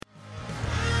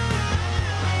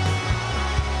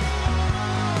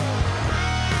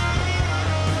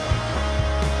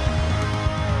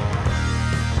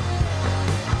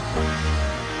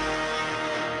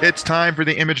It's time for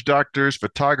the Image Doctors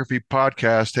Photography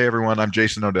Podcast. Hey, everyone, I'm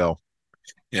Jason Odell.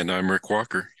 And I'm Rick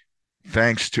Walker.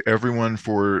 Thanks to everyone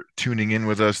for tuning in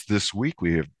with us this week.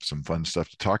 We have some fun stuff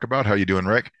to talk about. How you doing,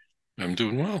 Rick? I'm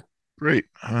doing well. Great.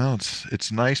 Well,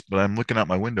 it's nice, but I'm looking out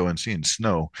my window and seeing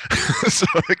snow, so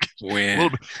it's Wah.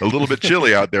 a little bit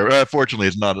chilly out there. Fortunately,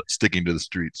 it's not sticking to the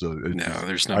street, so No,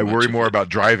 there's not I worry much of more it. about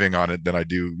driving on it than I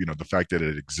do, the fact that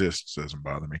it exists doesn't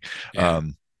bother me. Yeah.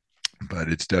 Um, but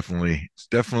it's definitely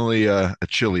a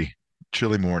chilly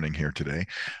morning here today.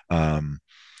 Um,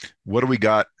 what do we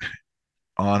got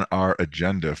on our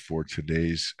agenda for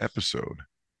today's episode?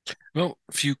 Well,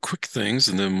 a few quick things,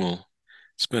 and then we'll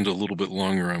spend a little bit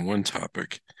longer on one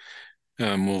topic.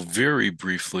 We'll very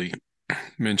briefly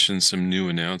mention some new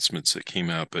announcements that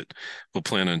came out, but we'll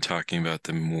plan on talking about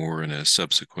them more in a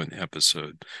subsequent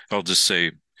episode. I'll just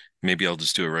say, maybe I'll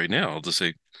just do it right now. I'll just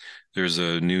say there's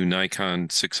a new Nikon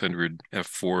 600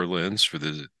 f4 lens for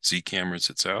the Z cameras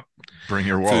that's out. Bring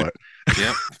your Food, wallet.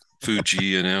 yeah,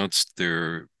 Fuji announced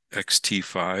their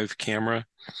X-T5 camera,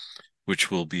 which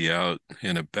will be out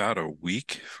in about a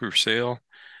week for sale.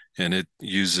 And it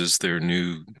uses their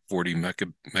new 40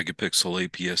 megapixel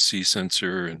APS-C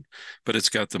sensor, but it's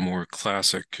got the more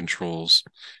classic controls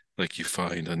like you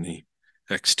find on the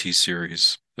XT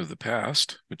series of the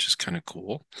past, which is kind of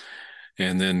cool.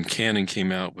 And then Canon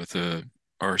came out with a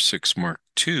R6 Mark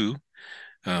II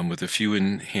with a few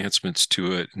enhancements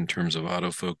to it in terms of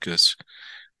autofocus,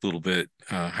 a little bit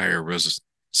higher res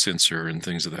sensor and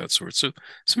things of that sort. So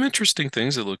some interesting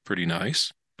things that look pretty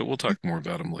nice, but we'll talk more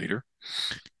about them later.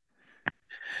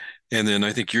 And then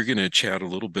I think you're going to chat a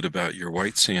little bit about your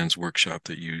White Sands workshop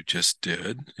that you just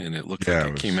did, and it looked like Yeah, it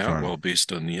it was came out fun. well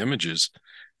based on the images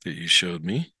that you showed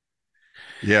me.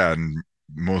 Yeah, and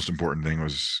most important thing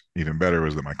was even better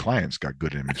was that my clients got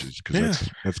good images because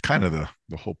Yeah. that's kind of the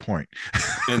whole point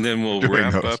And then we'll doing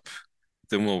wrap those.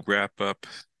 up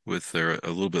with a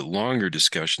little bit longer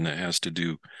discussion that has to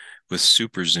do with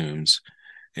super zooms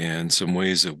and some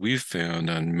ways that we've found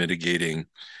on mitigating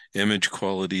image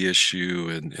quality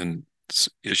and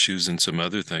issues and some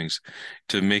other things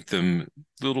to make them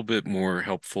a little bit more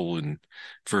helpful and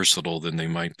versatile than they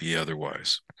might be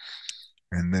otherwise.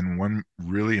 And then one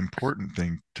really important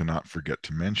thing to not forget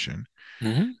to mention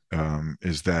Hmm.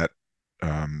 is that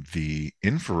the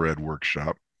infrared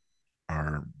workshop,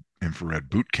 our infrared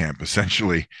boot camp,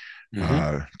 essentially,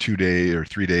 Hmm. 2 day or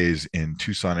 3 days in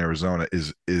Tucson, Arizona,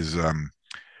 is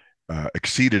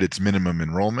exceeded its minimum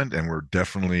enrollment, and we're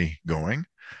definitely going.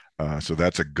 So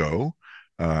that's a go.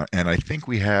 And I think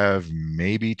we have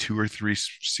maybe two or three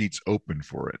seats open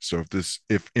for it. So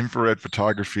if infrared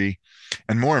photography,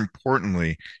 and more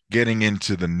importantly, getting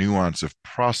into the nuance of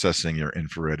processing your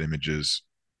infrared images,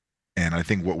 and I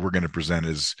think what we're going to present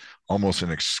is almost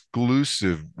an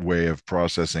exclusive way of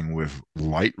processing with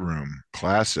Lightroom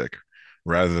Classic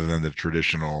rather than the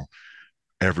traditional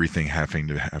everything having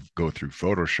to go through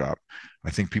Photoshop. I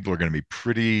think people are going to be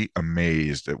pretty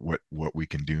amazed at what we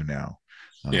can do now,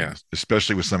 Yeah.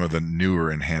 especially with some of the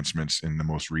newer enhancements in the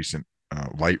most recent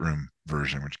Lightroom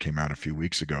version, which came out a few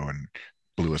weeks ago and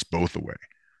blew us both away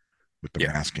with the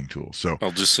Yeah. masking tool. So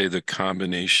I'll just say the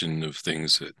combination of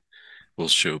things that will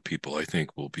show people, I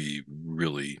think, will be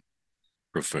really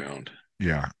profound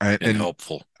yeah, and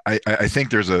helpful. I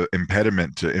think there's a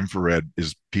impediment to infrared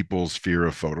is people's fear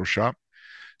of Photoshop.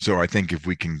 So I think if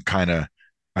we can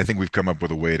I think we've come up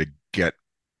with a way to get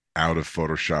out of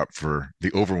Photoshop for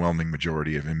the overwhelming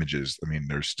majority of images. I mean,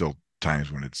 there's still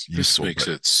times when it's This useful, makes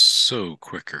but it so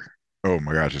quicker. oh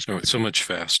my gosh, Oh, it's so much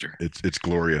faster. it's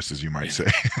glorious, as you might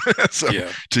Yeah. say. So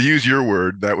Yeah. to use your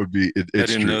word, that would be I it's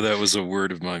didn't true. know that was a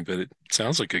word of mine, but it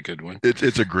sounds like a good one.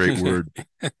 It's a great word,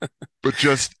 but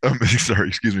just sorry,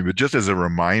 excuse me, but just as a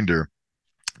reminder,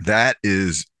 that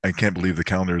is I can't believe the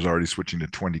calendar is already switching to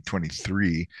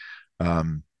 2023.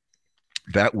 Um,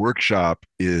 that workshop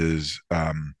is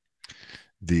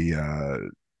the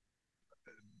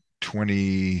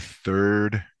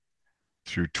 23rd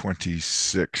through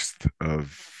 26th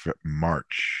of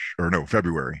March, or no,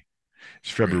 February.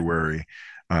 It's Right. February.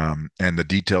 And the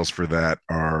details for that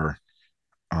are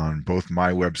on both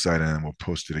my website, and then we'll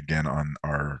post it again on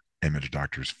our Image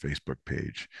Doctors Facebook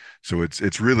page. So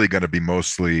it's really going to be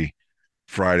mostly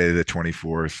Friday the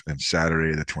 24th and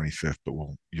Saturday the 25th, but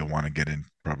you'll want to get in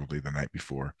probably the night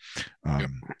before Yep.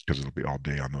 because it'll be all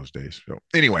day on those days. So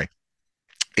anyway,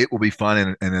 it will be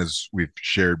fun. And as we've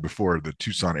shared before, the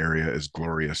Tucson area is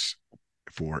glorious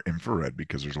for infrared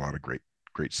because there's a lot of great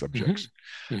Hmm. subjects.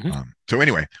 Hmm. So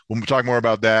anyway, we'll talk more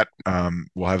about that.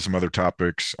 We'll have some other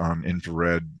topics on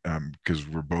infrared because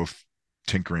we're both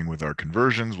tinkering with our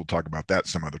conversions. We'll talk about that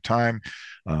some other time.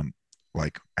 Um,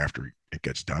 like after it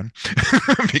gets done,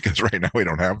 because right now we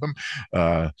don't have them.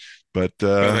 Uh, but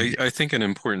But I think an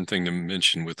important thing to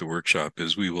mention with the workshop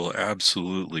is we will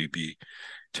absolutely be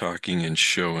talking and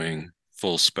showing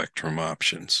full spectrum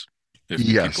options if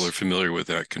people are yes, familiar with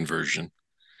that conversion.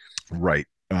 right.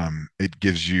 It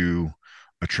gives you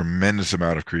a tremendous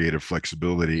amount of creative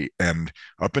flexibility, and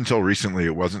up until recently,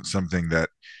 it wasn't something that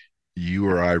you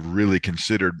or I really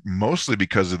considered, mostly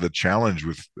because of the challenge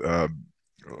with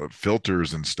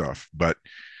filters and stuff. But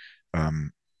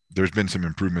um, there's been some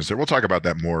improvements there. We'll talk about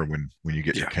that more when you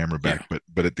get your Yeah, camera back. yeah,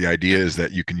 But the idea yeah, is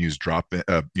that you can use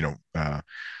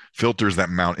filters that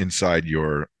mount inside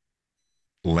your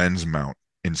lens mount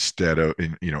instead of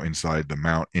inside the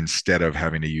mount, instead of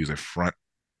having to use a front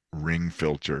ring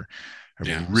filter, have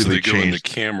yeah. So really they go in the changed.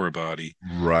 camera body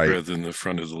Right. rather than the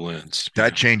front of the lens.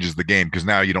 That Yeah, changes the game because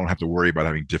now you don't have to worry about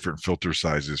having different filter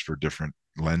sizes for different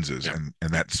lenses, yeah. and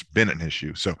that's been an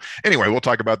issue. So anyway, we'll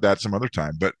talk about that some other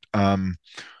time. But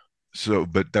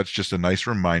that's just a nice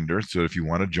reminder. So if you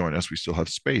want to join us, we still have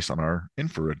space on our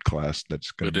infrared class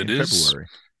that's going to But be it in is February.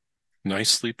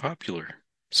 nicely popular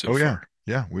so Oh yeah. far.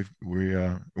 Yeah,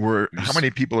 we're how Just many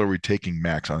people are we taking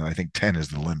max on? I think 10 is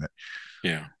the limit.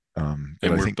 yeah,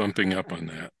 But and I we're think bumping up on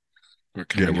that. We're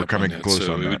yeah, coming we're up on coming that. close So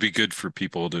on it would that. be good for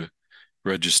people to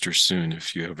register soon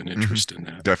if you have an Hmm. interest in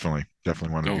that.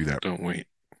 Definitely want to do that. Don't wait.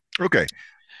 Okay.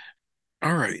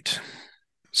 All right.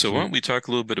 So why So don't we talk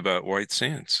a little bit about White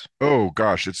Sands? oh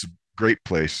gosh, it's a great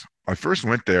place. I first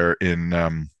went there in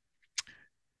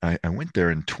I went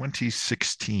there in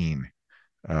 2016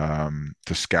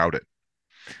 to scout it.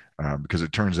 Because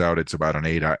it turns out it's about an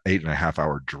 8.5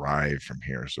 hour drive from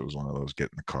here. So it was one of those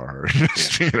get in the car,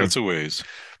 Yeah, just, that's a ways.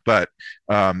 But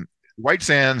White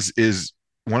Sands is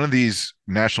one of these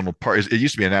national parks. It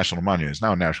used to be a national monument. It's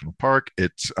now a national park.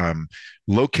 It's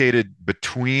located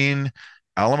between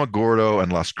Alamogordo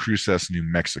and Las Cruces, New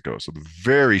Mexico. So the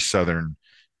very southern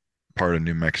part of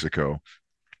New Mexico.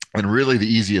 And really the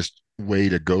easiest way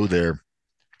to go there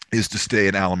is to stay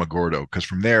in Alamogordo because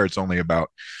from there it's only about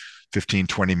 15,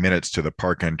 20 minutes to the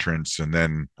park entrance, and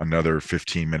then another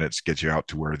 15 minutes gets you out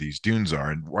to where these dunes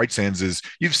are. And White Sands is,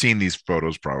 you've seen these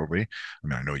photos probably. I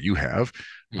mean, I know you have.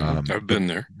 I've But been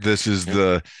there. this is Yep.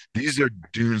 these are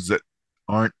dunes that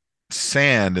aren't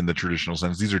sand in the traditional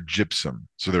sense. These are gypsum.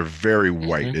 So they're very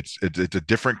white. hmm It's a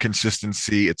different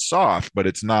consistency. It's soft, but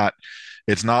it's not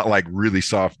like really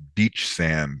soft beach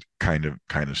sand kind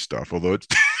of stuff. Although it's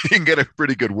you can get a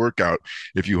pretty good workout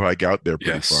if you hike out there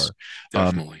pretty Yes, far.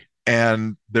 Um, definitely.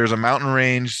 and there's a mountain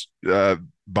range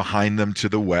behind them to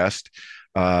the west.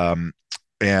 Um,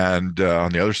 and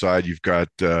on the other side, you've got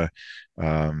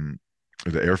um,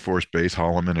 the Air Force Base,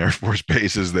 Holloman Air Force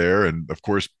Base is there. And of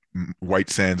course, White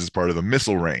Sands is part of the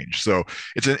missile range. So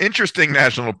it's an interesting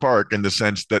national park in the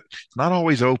sense that it's not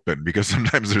always open because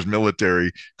sometimes there's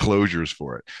military closures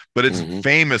for it. But it's hmm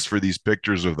famous for these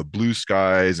pictures of the blue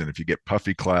skies. And if you get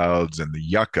puffy clouds and the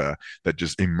yucca that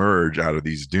just emerge out of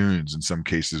these dunes, in some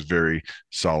cases, very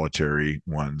solitary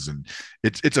ones. And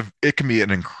it can be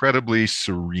an incredibly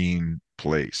serene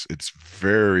place. It's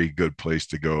very good place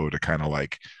to go to kind of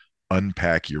like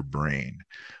unpack your brain.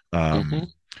 hmm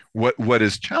What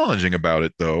is challenging about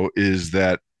it though is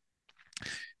that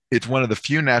it's one of the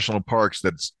few national parks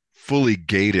that's fully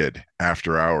gated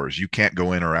after hours. You can't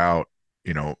go in or out.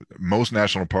 Most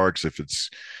national parks, if it's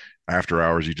after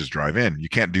hours, you just drive in. You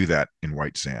can't do that in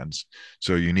White Sands.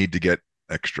 So you need to get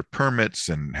extra permits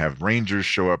and have rangers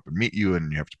show up and meet you,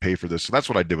 and you have to pay for this. So that's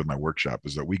what I did with my workshop,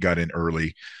 is that we got in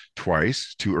early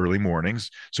twice, 2 early mornings.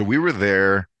 So we were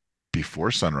there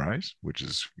before sunrise, which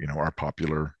is, our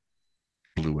popular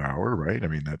blue hour, right? I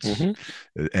mean, that's hmm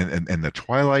and the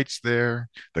twilight's there,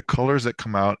 the colors that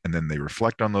come out and then they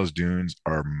reflect on those dunes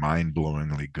are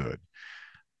mind-blowingly good.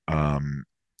 Um,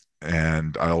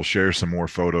 and I'll share some more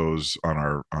photos on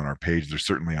our page. They're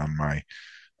certainly on my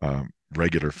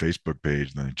regular Facebook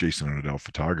page, the Jason Odell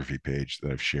photography page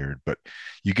that I've shared. But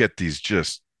you get these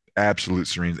just absolute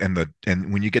serenes,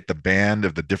 and when you get the band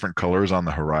of the different colors on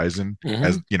the horizon,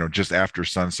 as hmm just after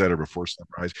sunset or before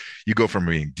sunrise, you go from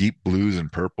being deep blues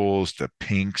and purples to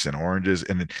pinks and oranges,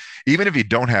 and then, even if you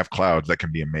don't have clouds, that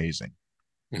can be amazing.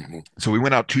 hmm So we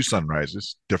went out two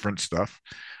sunrises, different stuff,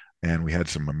 and we had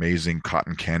some amazing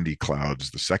cotton candy clouds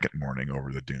the second morning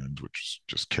over the dunes, which was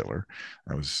just killer.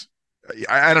 I was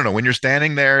I don't know, when you're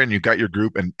standing there and you've got your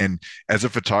group, and as a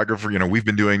photographer, we've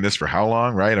been doing this for how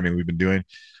long, right? I mean, we've been doing,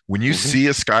 when you hmm see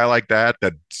a sky like that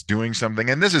that's doing something,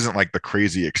 and this isn't like the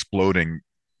crazy exploding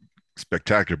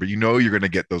spectacular, but you're going to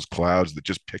get those clouds that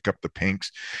just pick up the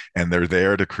pinks, and they're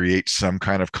there to create some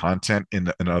kind of content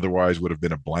in an otherwise would have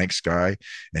been a blank sky,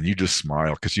 and you just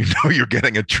smile because you're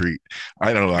getting a treat.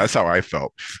 I don't know, that's how I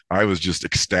felt. I was just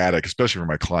ecstatic, especially for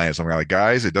my clients. I'm like,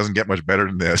 guys, it doesn't get much better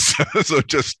than this. So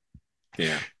just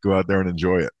Yeah. go out there and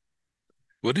enjoy it.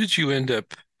 What did you end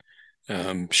up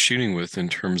shooting with in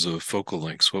terms of focal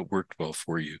lengths? What worked well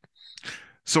for you?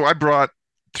 So I brought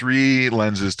three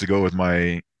lenses to go with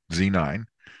my Z9.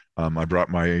 I brought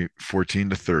my 14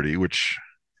 to 30, which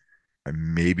I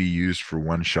maybe used for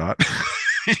one shot,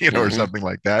 or Hmm. something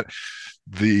like that.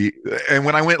 The and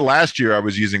when I went last year, I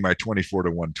was using my 24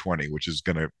 to 120, which is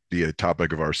going to be a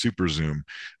topic of our super zoom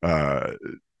uh,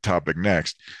 topic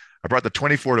next. I brought the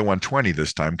 24 to 120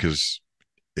 this time because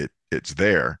it's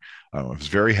there. I was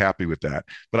very happy with that,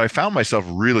 but I found myself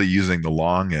really using the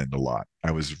long end a lot.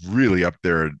 I was really up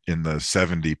there in the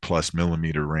 70 plus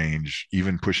millimeter range,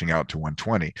 even pushing out to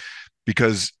 120,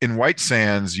 because in white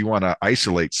sands you want to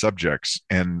isolate subjects,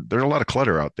 and there's a lot of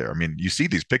clutter out there. I mean, you see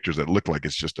these pictures that look like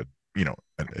it's just a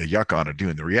yucca on a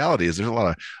dune. The reality is there's a lot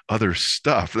of other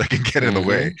stuff that can get in the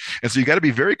way, Hmm. and so you got to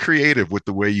be very creative with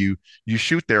the way you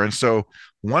shoot there. And so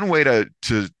one way to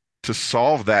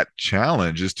solve that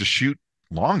challenge is to shoot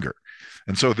longer.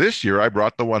 And so this year I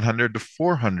brought the 100 to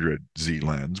 400 Z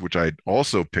lens, which I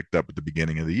also picked up at the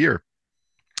beginning of the year,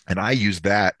 and I used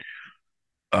that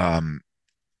um,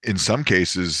 in some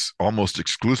cases almost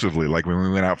exclusively. Like when we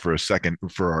went out for a second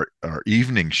for our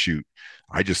evening shoot,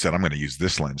 I just said I'm going to use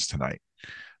this lens tonight.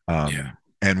 Yeah.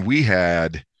 And we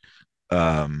had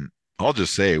um, I'll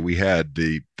just say we had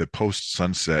the post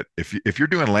sunset. If you're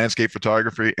doing landscape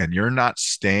photography and you're not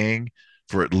staying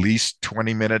for at least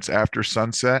 20 minutes after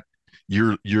sunset,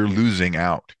 you're losing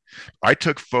out. I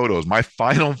took photos. My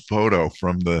final photo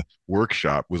from the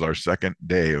workshop was our second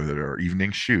day of our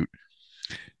evening shoot.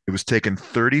 It was taken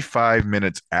 35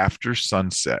 minutes after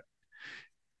sunset.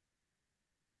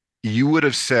 You would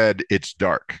have said it's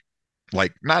dark,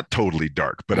 like not totally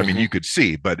dark, but I mean Hmm. you could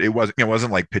see, but it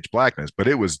wasn't like pitch blackness, but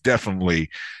it was definitely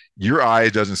your eye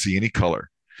doesn't see any color.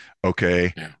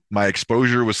 Okay. Yeah. My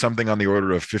exposure was something on the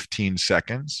order of 15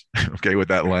 seconds, okay, with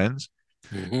that lens.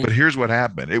 Hmm. But here's what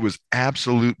happened. It was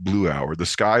absolute blue hour. The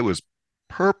sky was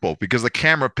purple because the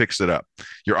camera picks it up.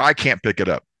 Your eye can't pick it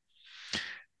up.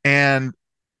 And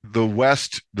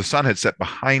the sun had set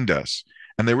behind us,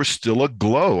 and there was still a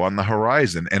glow on the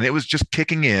horizon. And it was just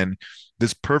kicking in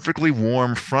this perfectly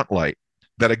warm front light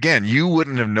that, again, you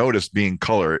wouldn't have noticed being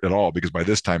color at all because by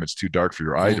this time it's too dark for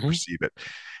your eye to Hmm. perceive it.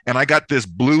 And I got this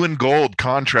blue and gold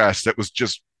contrast that was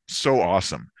just so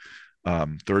awesome.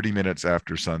 30 minutes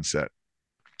after sunset,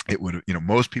 it would have,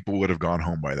 most people would have gone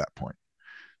home by that point.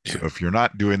 So Yeah. if you're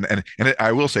not doing,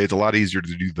 I will say it's a lot easier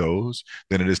to do those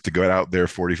than it is to go out there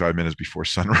 45 minutes before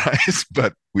sunrise,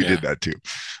 but we did Yeah. that too.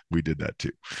 We did that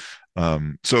too.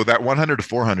 So that 100 to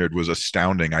 400 was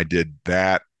astounding. I did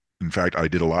that. In fact, I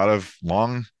did a lot of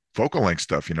long focal length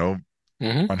stuff,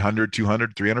 Hmm. 100,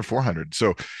 200, 300, 400.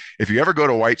 So if you ever go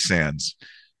to White Sands,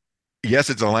 yes,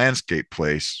 it's a landscape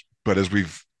place, but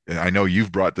I know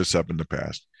you've brought this up in the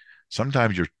past.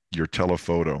 Sometimes your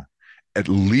telephoto, at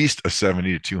least a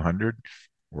 70 to 200,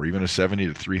 or even a 70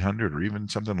 to 300, or even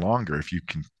something longer if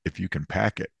you can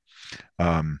pack it.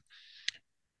 Um,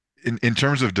 in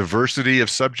terms of diversity of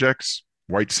subjects,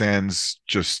 White Sands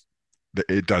just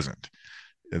it doesn't.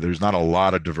 There's not a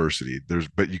lot of diversity.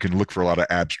 But you can look for a lot of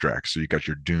abstracts. So you got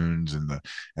your dunes and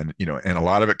a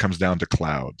lot of it comes down to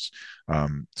clouds.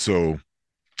 So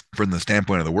from the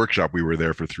standpoint of the workshop, we were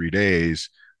there for 3 days.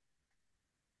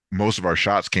 Most of our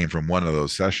shots came from one of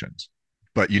those sessions,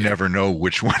 but you Yeah. never know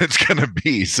which one it's going to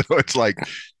be. So it's like,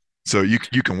 so you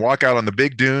can walk out on the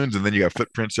big dunes and then you got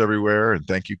footprints everywhere. And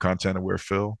thank you, content aware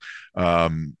Phil.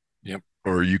 Um, Yep.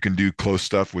 or you can do close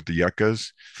stuff with the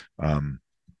yuccas. Um,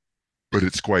 but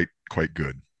it's quite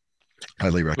good.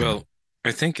 Highly recommend. Well,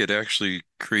 I think it actually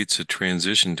creates a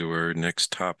transition to our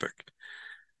next topic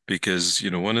because,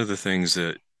 one of the things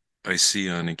that I see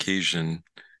on occasion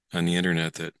on the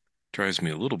internet that drives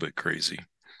me a little bit crazy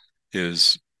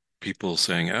is people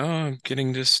saying, "Oh, I'm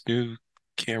getting this new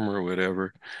camera or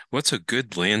whatever. What's a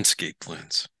good landscape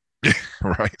lens?"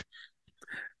 Right.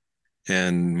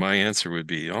 And my answer would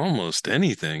be almost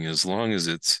anything as long as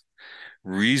it's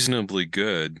reasonably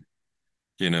good,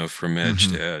 from edge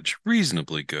Mm-hmm. to edge,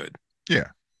 reasonably good, Yeah.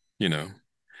 you know.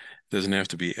 Doesn't have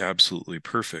to be absolutely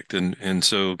perfect. And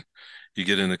so you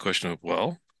get in the question of,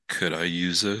 well, could I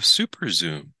use a super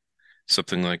zoom?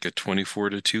 Something like a 24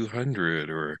 to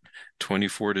 200 or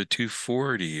 24 to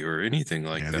 240 or anything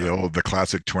like Yeah. that. The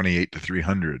classic 28 to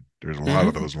 300. There's a lot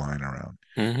of Hmm. those lying around.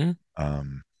 Hmm.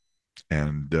 Um,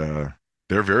 and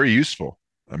they're very useful.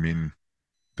 I mean,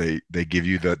 they give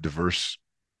you that diverse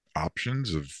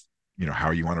options of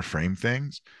how you want to frame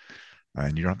things,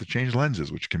 and you don't have to change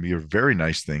lenses, which can be a very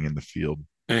nice thing in the field.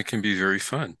 And it can be very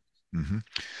fun. Hmm.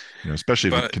 Especially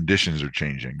if the But conditions are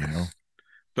changing.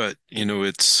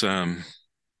 it's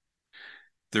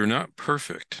they're not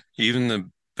perfect. Even the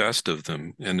best of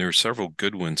them, and there are several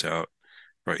good ones out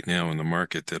right now in the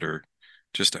market that are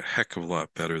just a heck of a lot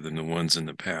better than the ones in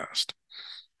the past,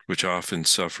 which often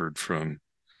suffered from,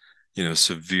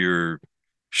 severe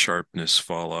sharpness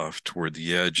fall off toward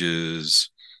the edges,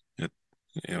 uh,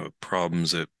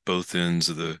 problems at both ends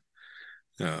of the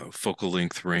focal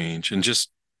length range, and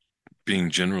just being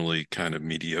generally kind of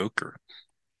mediocre.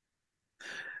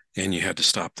 And you had to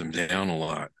stop them down a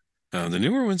lot. The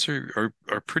newer ones are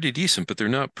pretty decent, but they're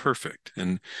not perfect.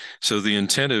 And so the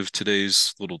intent of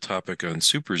today's little topic on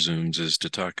super zooms is to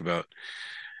talk about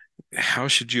how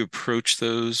should you approach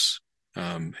those,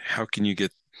 how can you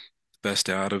get the best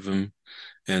out of them,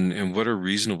 and what are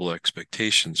reasonable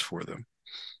expectations for them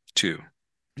too.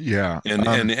 Yeah.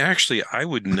 And actually, I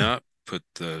would not put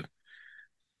the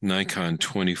Nikon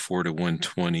 24 to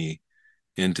 120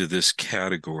 into this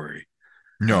category,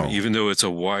 No. even though it's a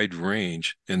wide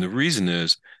range. And the reason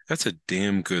is that's a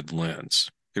damn good lens.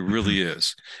 It Mhm. really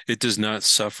is. It does not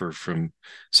suffer from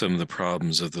some of the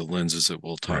problems of the lenses that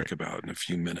we'll Right. talk about in a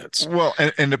few minutes. Well,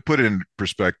 and to put it in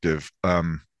perspective,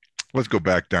 let's go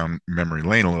back down memory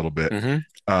lane a little bit. Hmm.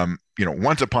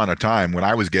 Once upon a time when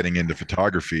I was getting into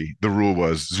photography, the rule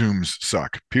was zooms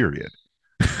suck, period.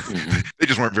 Hmm. They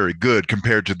just weren't very good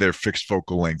compared to their fixed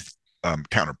focal length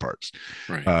counterparts.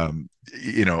 Right. Um,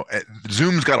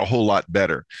 Zoom's got a whole lot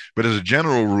better, but as a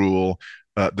general rule,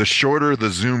 the shorter the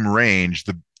zoom range,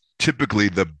 the typically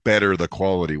the better the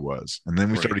quality was. And then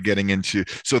we Right. started getting into,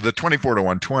 so the 24 to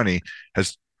 120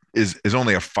 has is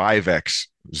only a 5x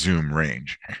zoom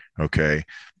range. Okay.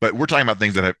 But we're talking about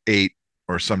things that have 8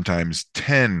 or sometimes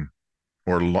 10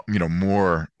 or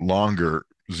more longer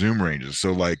zoom ranges.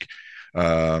 So like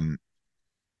um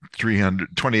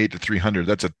 328 to 300,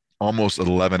 that's a almost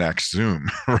 11x zoom,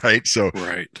 right? So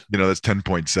Right. that's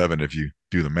 10.7 if you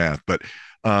do the math. But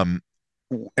um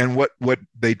and what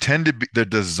they tend to be, the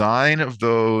design of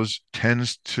those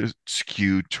tends to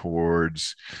skew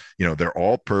towards, they're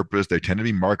all purpose. They tend to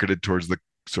be marketed towards the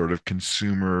sort of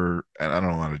consumer, and I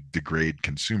don't want to degrade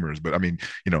consumers, but I mean,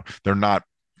 they're not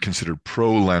considered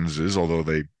pro lenses, although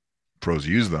pros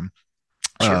use them.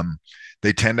 Sure. um,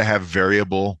 they tend to have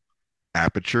variable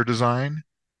aperture design,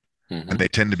 and Hmm. they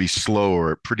tend to be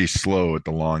slower, pretty slow at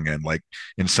the long end. Like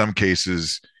in some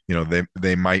cases,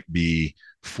 they might be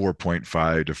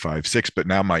 4.5 to 5.6, but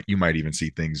now you might even see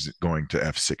things going to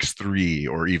f6.3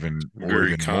 or Very even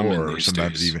common more, or these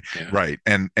sometimes days. even, Yeah. right.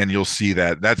 And you'll see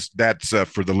that's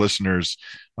for the listeners.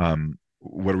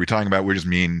 What are we talking about? We just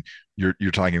mean you're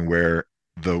talking where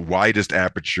the widest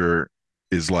aperture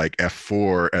is like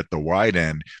f4 at the wide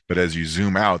end, but as you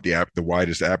zoom out, the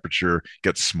widest aperture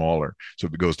gets smaller, so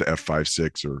it goes to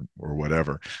f5.6 or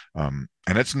whatever. And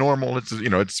it's normal.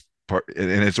 It's part,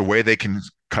 and it's a way they can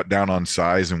cut down on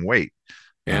size and weight.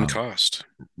 And Um, cost.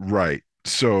 right.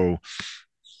 So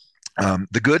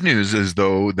the good news is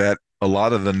though that a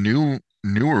lot of the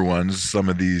newer ones, some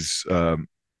of these, for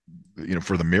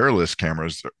the mirrorless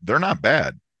cameras, they're not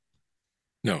bad.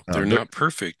 No, they're They're not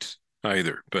perfect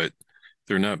either, but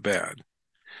they're not bad.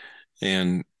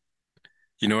 And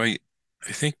I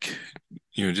think,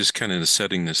 just kind of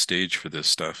setting the stage for this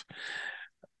stuff,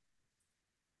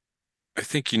 I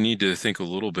think you need to think a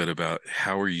little bit about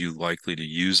how are you likely to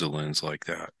use a lens like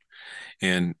that.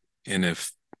 And and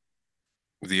if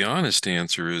the honest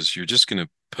answer is you're just going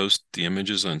to post the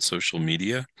images on social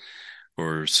media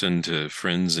or send to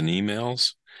friends and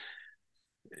emails,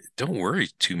 don't worry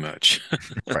too much.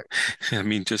 right. I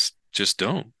mean, just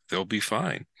don't. They'll be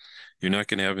fine. You're not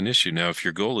going to have an issue. Now, if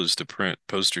your goal is to print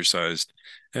poster-sized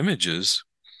images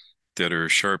that are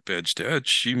sharp edge to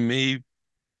edge, you may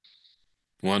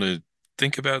want to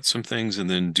think about some things and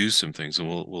then do some things, and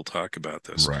we'll talk about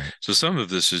this. Right. So some of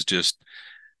this is just,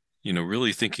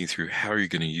 really thinking through how you're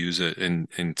going to use it and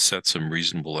set some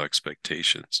reasonable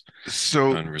expectations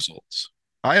So on results.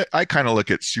 I kind of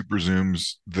look at super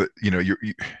zooms. The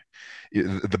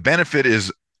benefit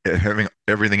is having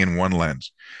everything in one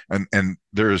lens, and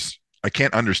I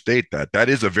can't understate that. That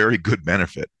is a very good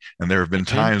benefit. And there have been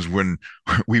Hmm. times when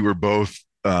we were both,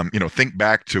 think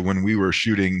back to when we were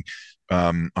shooting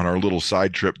on our little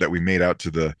side trip that we made out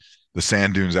to the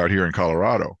sand dunes out here in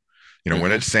Colorado. When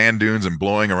Hmm. it's sand dunes and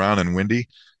blowing around and windy,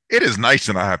 it is nice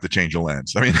to not have to change a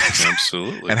lens. I mean,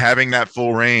 Absolutely. and having that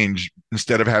full range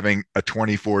instead of having a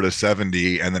 24 to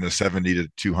 70 and then a 70 to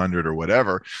 200 or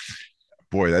whatever,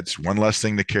 boy, that's one less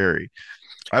thing to carry.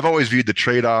 I've always viewed the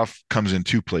trade-off comes in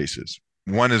two places.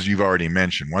 One is you've already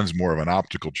mentioned. One's more of an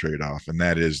optical trade-off, and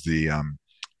that is the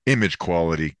image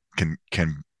quality can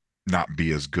not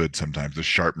be as good sometimes. The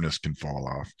sharpness can fall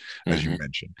off, as you Hmm.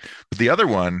 mentioned. But the other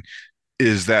one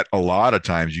is that a lot of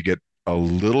times you get a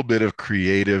little bit of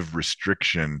creative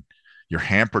restriction. You're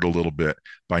hampered a little bit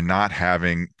by not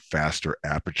having faster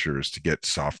apertures to get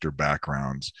softer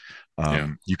backgrounds. Yeah.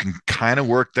 You can kind of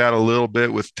work that a little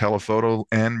bit with telephoto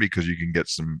N because you can get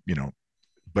some,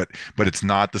 but it's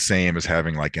not the same as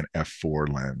having like an f4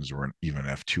 lens or an even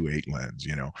f2.8 lens.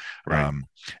 Right. um,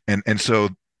 and so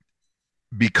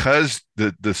because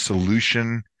the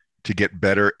solution to get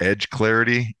better edge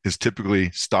clarity is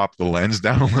typically stop the lens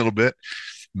down a little bit,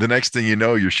 the next thing you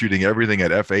know, you're shooting everything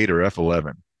at f8 or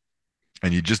f11,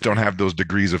 and you just don't Yeah. have those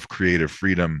degrees of creative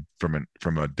freedom from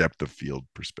a depth of field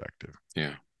perspective.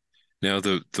 Yeah. Now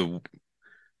the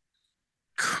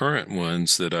current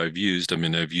ones that I've used, I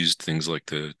mean, I've used things like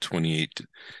the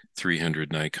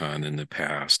 28-300 Nikon in the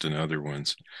past and other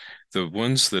ones. The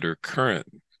ones that are current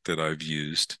that I've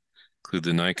used include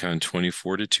the Nikon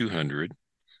 24-200,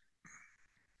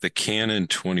 the Canon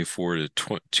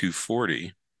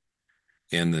 24-240,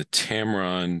 and the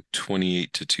Tamron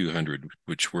 28-200,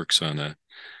 which works on a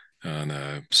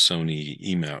Sony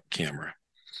E-mount camera.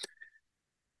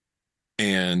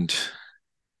 And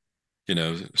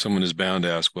someone is bound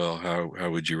to ask, well, how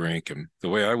would you rank them? The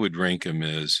way I would rank them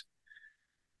is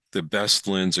the best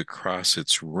lens across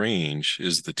its range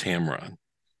is the Tamron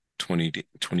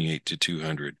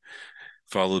 28-200,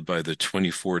 followed by the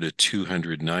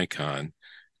 24-200 Nikon.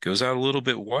 Goes out a little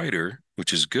bit wider,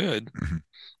 which is good, Mm-hmm.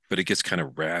 but it gets kind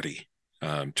of ratty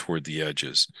toward the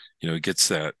edges. It gets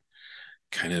that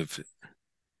kind of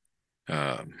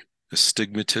um,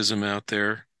 astigmatism out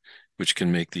there, which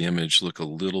can make the image look a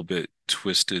little bit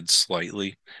twisted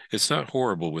slightly. It's not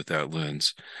horrible with that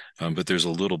lens, but there's a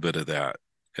little bit of that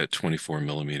at 24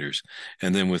 millimeters.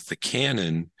 And then with the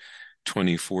Canon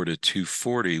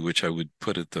 24-240, which I would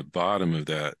put at the bottom of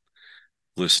that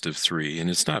list of three, and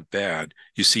it's not bad,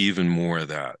 you see even more of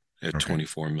that at Okay.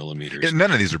 24 millimeters. And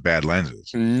none of these are bad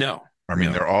lenses. No, I mean,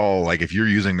 no, they're all like if you're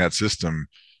using that system,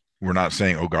 we're not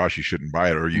saying, oh gosh, you shouldn't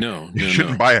buy it, or you no, you no,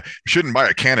 shouldn't no, buy a shouldn't buy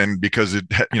a Canon because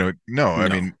no. I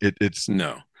no, mean, it's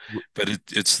no. But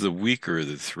it's the weaker of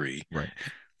the three. right.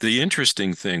 The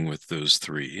interesting thing with those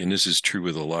three, and this is true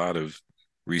with a lot of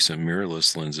recent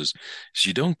mirrorless lenses, is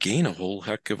you don't gain a whole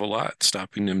heck of a lot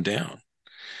stopping them down.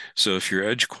 So if your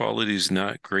edge quality is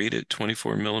not great at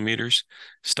 24 millimeters,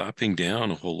 stopping down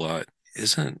a whole lot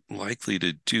isn't likely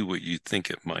to do what you think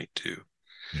it might do,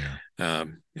 Yeah.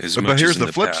 as But much as here's in the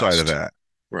the flip side of past. that.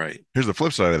 Right. Here's the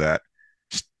flip side of that.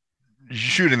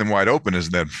 Shooting them wide open is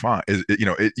then fine.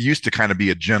 It used to kind of be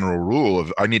a general rule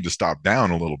of I need to stop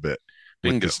down a little bit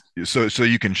with Bingo. this, so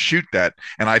you can shoot that.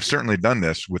 And I've certainly done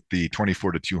this with the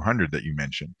 24-200 that you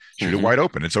mentioned. Shoot it Hmm. wide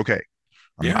open. It's okay.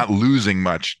 I'm Yeah. not losing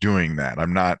much doing that.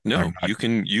 I'm not. I'm No, not.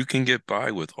 you can get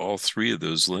by with all three of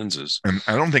those lenses. And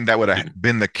I don't think that would have You-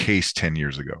 been the case 10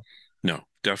 years ago. No,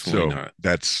 definitely So not.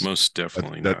 that's Most that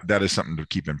definitely that, not. that is something to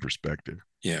keep in perspective.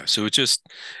 Yeah, so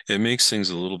it makes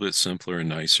things a little bit simpler and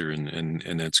nicer,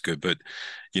 and that's good. But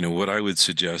what I would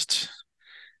suggest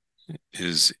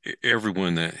is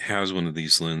everyone that has one of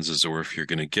these lenses, or if you're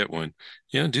going to get one,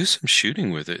 do some shooting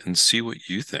with it and see what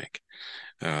you think.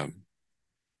 Um,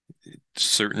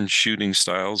 Certain shooting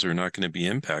styles are not going to be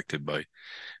impacted by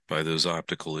those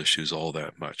optical issues all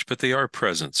that much, but they are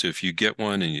present. So if you get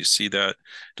one and you see that,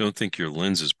 don't think your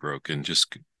lens is broken.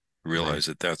 Just Right. realize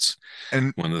that that's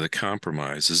And one of the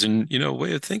compromises. And a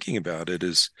way of thinking about it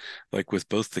is like with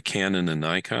both the Canon and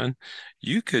Nikon,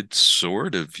 you could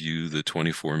sort of view the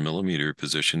 24 millimeter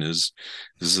position as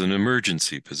an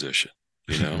emergency position.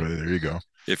 You know, there you go.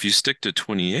 if you stick to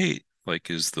 28, like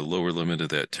is the lower limit of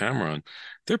that Tamron,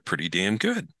 they're pretty damn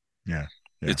good. Yeah.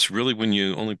 Yeah. It's really when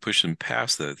you only push them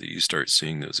past that you start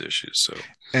seeing those issues. So,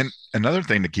 And another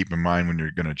thing to keep in mind when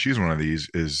you're going to choose one of these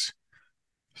is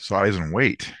size and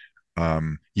weight.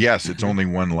 Yes, it's mhm. only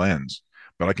one lens,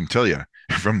 but I can tell you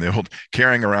from the old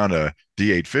carrying around a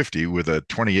D850 with a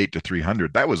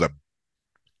 28-300, that was a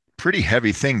pretty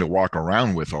heavy thing to walk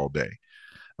around with all day.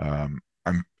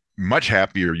 I'm much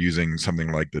happier using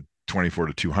something like the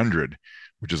 24-200,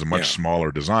 which is a much Yeah,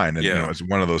 smaller design, and yeah, it's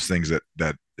one of those things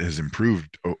that has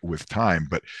improved with time,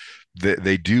 but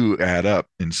they do add up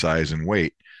in size and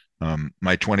weight.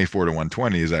 My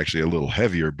 24-120 is actually a little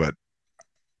heavier, but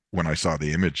when I saw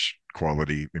the image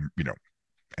quality,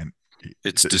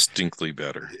 It's distinctly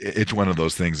better. It's one of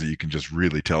those things that you can just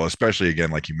really tell, especially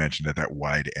again, like you mentioned, at that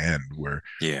wide end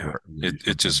Yeah, where you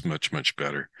it's sometimes. just much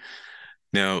better.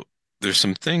 Now, there's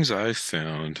some things I've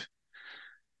found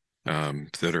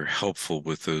that are helpful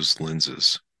with those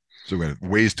lenses. So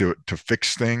ways to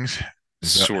fix things,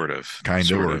 is that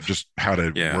kind of, Sort or of. just how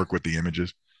to Yeah, work with the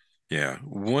images? yeah.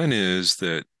 One is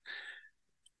that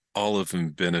all of them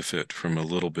benefit from a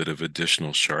little bit of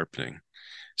additional sharpening.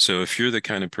 So if you're the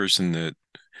kind of person that,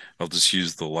 I'll just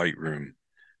use the Lightroom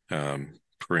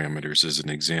parameters as an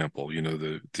example.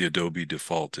 The Adobe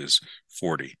default is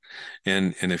 40.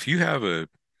 And if you have a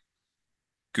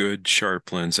good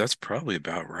sharp lens, that's probably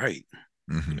about right.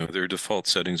 Hmm. Their default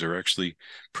settings are actually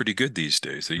pretty good these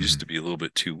days. They used to Hmm. be a little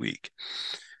bit too weak,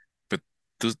 but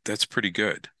that's pretty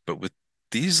good. But with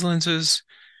these lenses,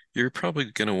 you're probably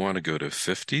going to want to go to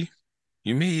 50.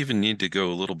 You may even need to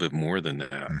go a little bit more than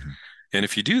that. Hmm. And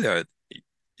if you do that,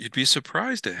 you'd be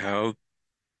surprised at how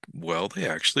well they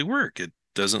actually work. It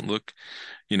doesn't look,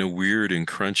 weird and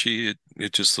crunchy.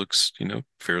 It just looks,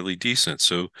 fairly decent.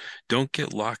 So don't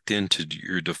get locked into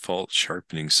your default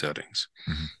sharpening settings.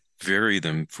 Hmm. Vary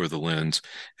them for the lens,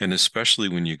 and especially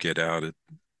when you get out at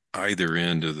either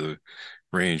end of the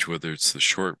range, whether it's the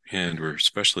short end or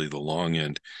especially the long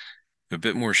end, a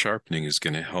bit more sharpening is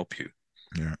going to help you.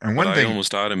 Yeah. And But one I thing,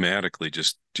 almost automatically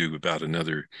just do about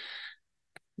another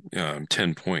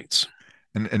 10 points.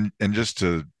 and just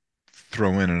to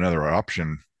throw in another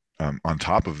option on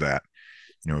top of that,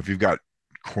 if you've got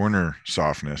corner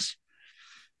softness,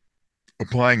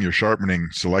 applying your sharpening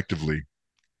selectively,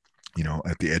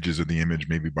 at the edges of the image,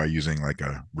 maybe by using like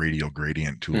a radial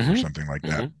gradient tool or hmm something like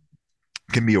that, hmm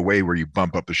can be a way where you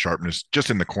bump up the sharpness just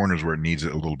in the corners where it needs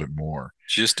it a little bit more,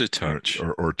 Just a uh, touch.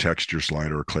 or texture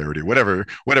slider or clarity, whatever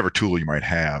tool you might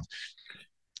have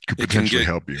could It can potentially get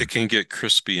help you. it can get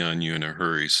crispy on you in a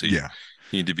hurry, so you Yeah,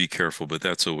 need to be careful, but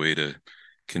that's a way to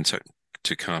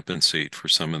to compensate for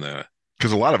some of that.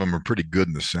 because a lot of them are pretty good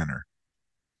in the center.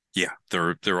 Yeah,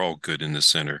 they're all good in the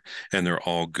center and they're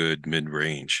all good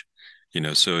mid-range.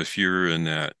 So if you're in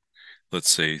that, let's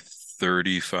say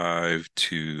 35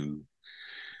 to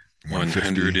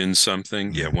 100 150. in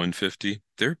something, yeah, Yeah, 150,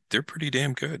 they're pretty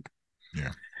damn good.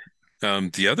 yeah.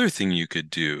 The other thing you could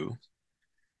do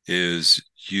is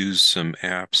use some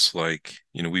apps like,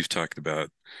 we've talked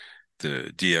about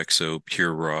the DxO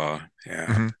Pure Raw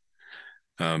app.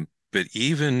 Hmm. But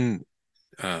even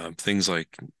things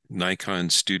like Nikon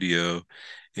Studio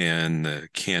and the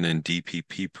Canon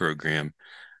DPP program,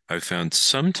 I've found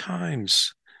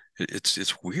sometimes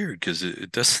it's weird because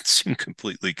it doesn't seem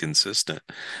completely consistent.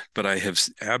 But I have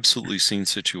absolutely seen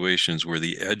situations where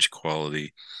the edge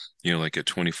quality, like at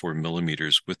 24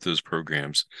 millimeters with those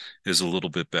programs, is a little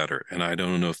bit better. And I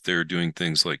don't know if they're doing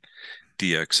things like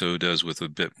DxO does with a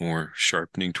bit more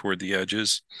sharpening toward the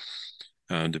edges,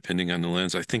 depending on the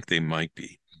lens. I think they might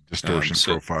be. Distortion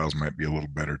So profiles might be a little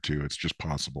better too. It's just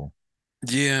possible.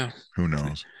 yeah, Who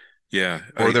knows? yeah.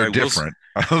 Or they're I will. different.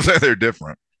 I'll say they're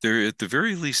different. They're at the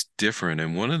very least different.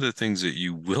 And one of the things that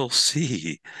you will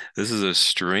see, this is a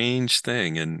strange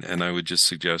thing, and I would just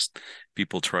suggest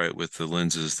people try it with the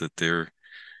lenses that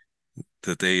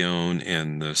they own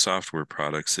and the software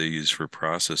products they use for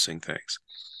processing things.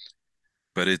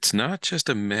 But it's not just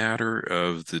a matter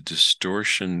of the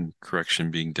distortion correction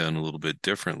being done a little bit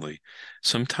differently.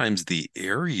 Sometimes the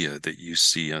area that you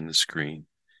see on the screen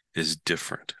is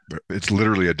different. It's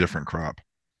literally a different crop.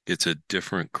 It's a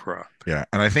different crop. Yeah.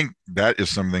 And I think that is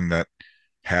something that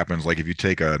happens. Like if you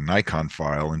take a Nikon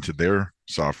file into their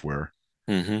software,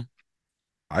 hmm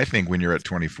I think when you're at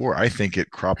 24, I think it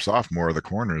crops off more of the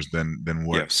corners than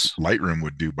what Yes. Lightroom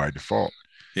would do by default.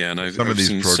 Yeah, and So I've some of I've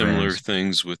these seen similar programs,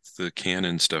 things with the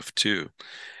Canon stuff too.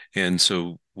 And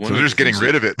so so one they're of the just getting things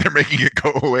that rid of it. They're making it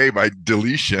go away by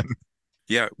deletion.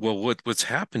 yeah, well what's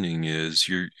happening is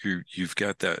you've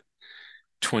got that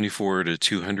 24 to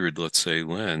 200, let's say,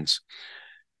 lens.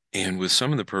 And with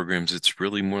some of the programs, it's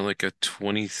really more like a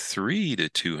 23 to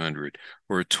 200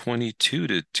 or a 22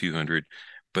 to 200,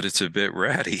 but it's a bit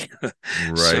ratty.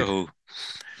 Right. So,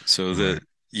 so Right. the,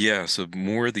 yeah, so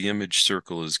more of the image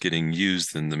circle is getting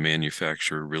used than the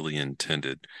manufacturer really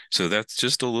intended. So that's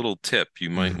just a little tip. You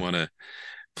might Mhm. want to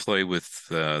play with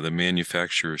the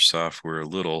manufacturer software a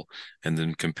little and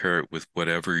then compare it with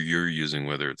whatever you're using,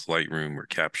 whether it's Lightroom or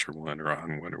Capture One or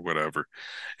On One or whatever,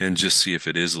 and just see if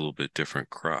it is a little bit different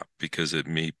crop because it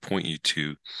may point you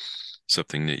to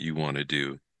something that you want to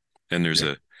do. And there's Yeah.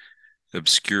 a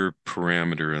obscure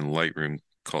parameter in Lightroom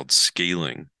called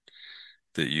scaling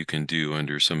that you can do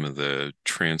under some of the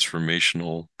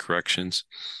transformational corrections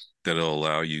that'll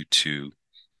allow you to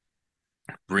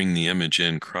bring the image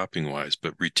in cropping wise,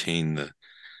 but retain the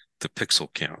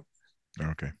pixel count.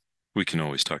 Okay. We can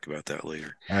always talk about that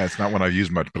later. It's not one I've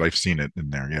used much, but I've seen it in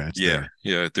there. Yeah, it's Yeah, there.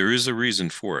 yeah, there is a reason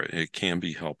for it. It can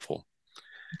be helpful.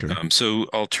 Okay. So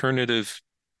alternative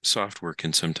software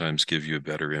can sometimes give you a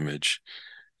better image,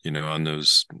 on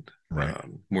those Right.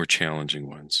 more challenging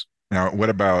ones. Now, what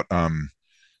about the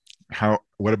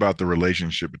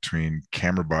relationship between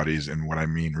camera bodies and what I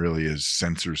mean really is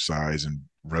sensor size and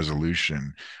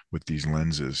resolution with these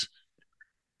lenses?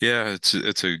 Yeah, it's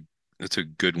a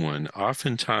good one.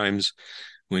 Oftentimes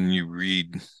when you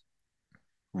read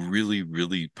really,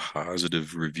 really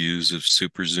positive reviews of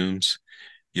super zooms,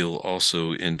 you'll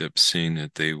also end up seeing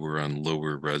that they were on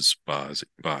lower res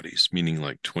bodies, meaning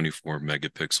like 24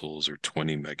 megapixels or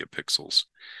 20 megapixels.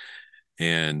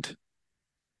 And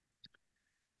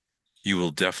you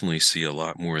will definitely see a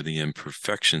lot more of the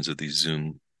imperfections of these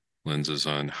zoom lenses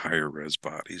on higher res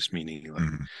bodies, meaning like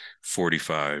Mhm.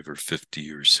 45 or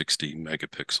 50 or 60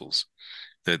 megapixels,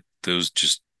 that those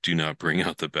just do not bring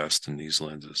out the best in these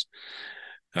lenses.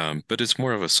 But it's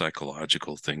more of a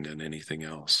psychological thing than anything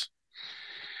else.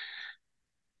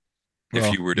 If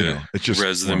Well, you were to it's just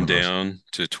res one them of those. down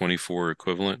to 24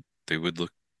 equivalent, they would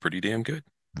look pretty damn good.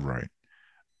 Right.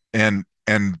 And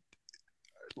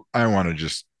I want to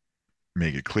just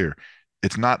make it clear.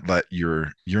 It's not that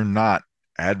you're not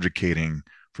advocating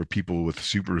for people with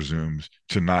super zooms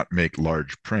to not make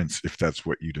large prints if that's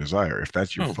what you desire. If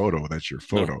that's your Oh, photo, that's your no.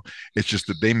 photo. It's just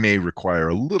that they may require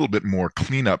a little bit more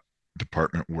cleanup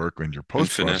department work in your And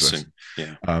post process finessing.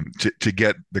 Yeah. to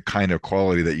get the kind of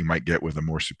quality that you might get with a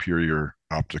more superior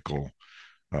optical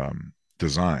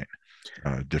design,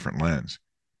 different lens.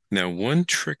 Now, one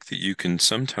trick that you can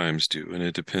sometimes do, and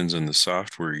it depends on the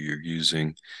software you're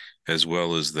using as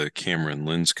well as the camera and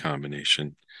lens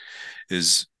combination,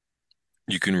 is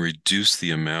you can reduce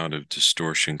the amount of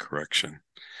distortion correction.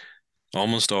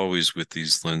 Almost always with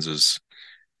these lenses,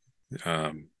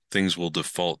 things will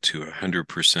default to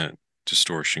 100%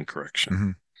 distortion correction.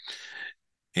 Mm-hmm.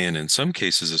 And in some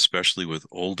cases, especially with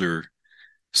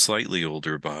slightly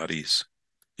older bodies,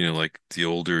 like the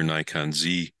older Nikon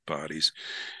Z bodies,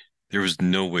 there was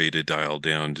no way to dial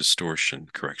down distortion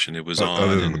correction. It was Other on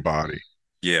than the and body,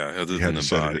 yeah, other you than had to the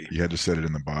set it. body. You had to set it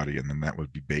in the body, and then that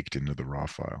would be baked into the raw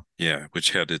file. Yeah,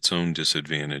 which had its own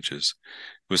disadvantages.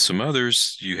 With some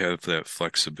others, you have that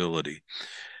flexibility.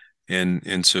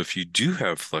 And so if you do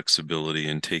have flexibility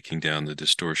in taking down the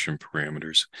distortion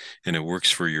parameters and it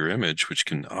works for your image, which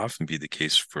can often be the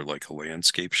case for like a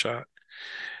landscape shot,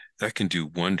 that can do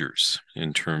wonders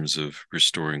in terms of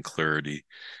restoring clarity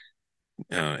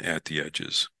at the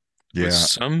edges. With Yeah.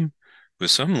 some with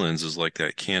some lenses like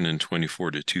that Canon 24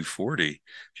 to 240,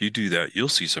 if you do that, you'll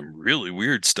see some really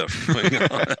weird stuff going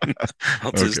on.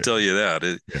 I'll just Okay. tell you that.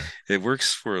 It Yeah. it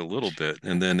works for a little bit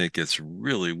and then it gets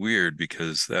really weird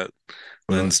because that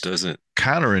Well, lens it's doesn't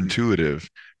counterintuitive,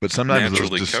 but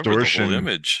naturally cover the whole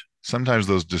image. sometimes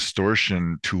those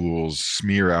distortion tools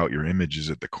smear out your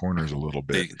images at the corners a little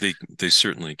bit. They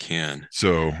certainly can.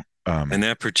 So, And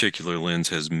that particular lens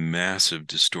has massive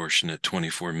distortion at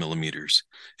 24 millimeters,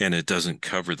 and it doesn't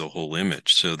cover the whole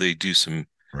image. So they do some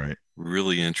right.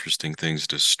 really interesting things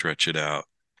to stretch it out,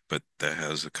 but that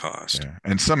has a cost. Yeah.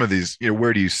 And some of these,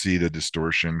 where do you see the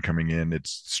distortion coming in?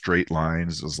 It's straight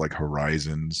lines, it's like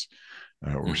horizons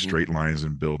or Hmm. straight lines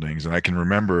in buildings. And I can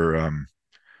remember,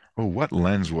 what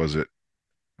lens was it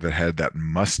that had that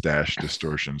mustache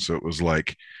distortion? So it was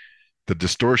like the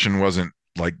distortion wasn't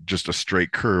like just a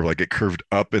straight curve, like it curved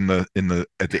up in the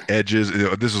at the edges.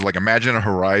 This is like, imagine a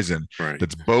horizon Right.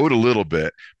 that's bowed a little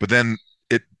bit, but then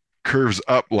it curves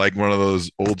up like one of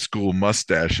those old school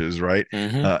mustaches, right?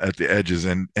 Hmm. At the edges.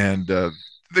 And the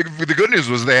good news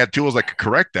was they had tools that could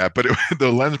correct that, but the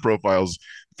lens profiles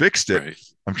fixed it. Right.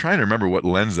 I'm trying to remember what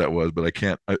lens that was, but I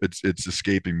can't. It's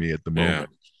escaping me at the Yeah. moment.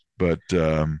 But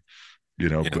Yeah.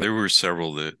 but There were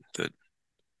several that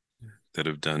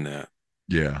have done that.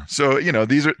 yeah. So,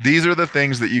 these are the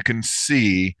things that you can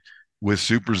see with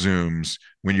super zooms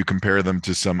when you compare them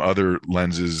to some other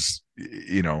lenses,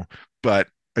 but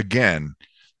again,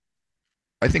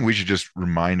 I think we should just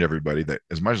remind everybody that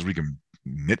as much as we can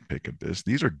nitpick at this,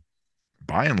 these are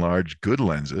by and large good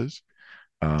lenses.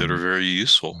 That are Um, very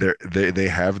useful. they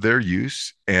have their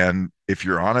use, and if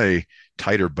you're on a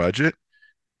tighter budget,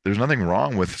 there's nothing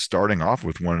wrong with starting off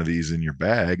with one of these in your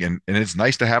bag, and it's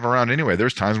nice to have around anyway.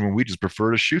 There's times when we just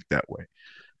prefer to shoot that way.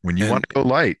 When you want And to go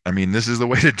light, I mean, this is the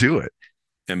way to do it.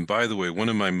 and by the way, one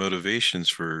of my motivations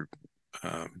for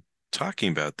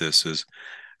talking about this is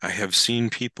I have seen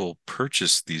people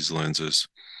purchase these lenses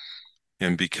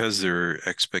And because their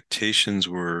expectations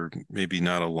were maybe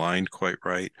not aligned quite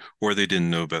right, or they didn't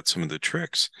know about some of the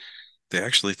tricks, they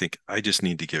actually think, I just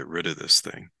need to get rid of this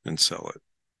thing and sell it.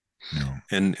 No.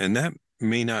 And that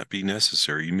may not be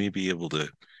necessary. You may be able to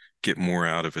get more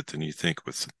out of it than you think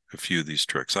with a few of these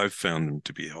tricks. I've found them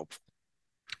to be helpful.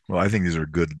 Well, I think these are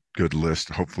good list.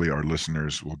 Hopefully, our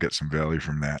listeners will get some value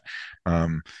from that.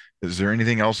 Um, is there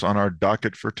anything else on our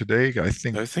docket for today? I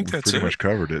think I think we've that's pretty it. much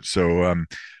covered it. So,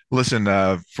 listen,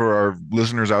 for our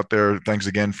listeners out there, thanks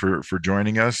again for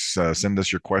joining us. Send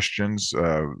us your questions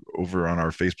over on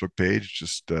our Facebook page.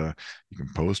 Just you can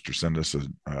post or send us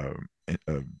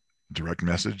a direct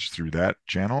message through that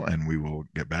channel, and we will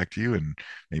get back to you and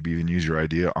maybe even use your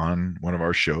idea on one of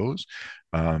our shows.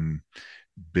 Um,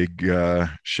 Big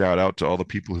shout out to all the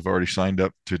people who've already signed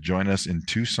up to join us in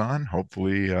Tucson.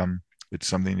 Hopefully, it's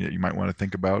something that you might want to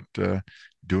think about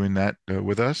doing that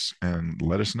with us, and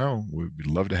let us know. We'd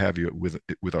love to have you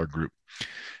with our group.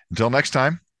 Until next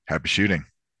time, happy shooting.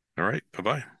 All right. Bye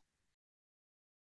bye.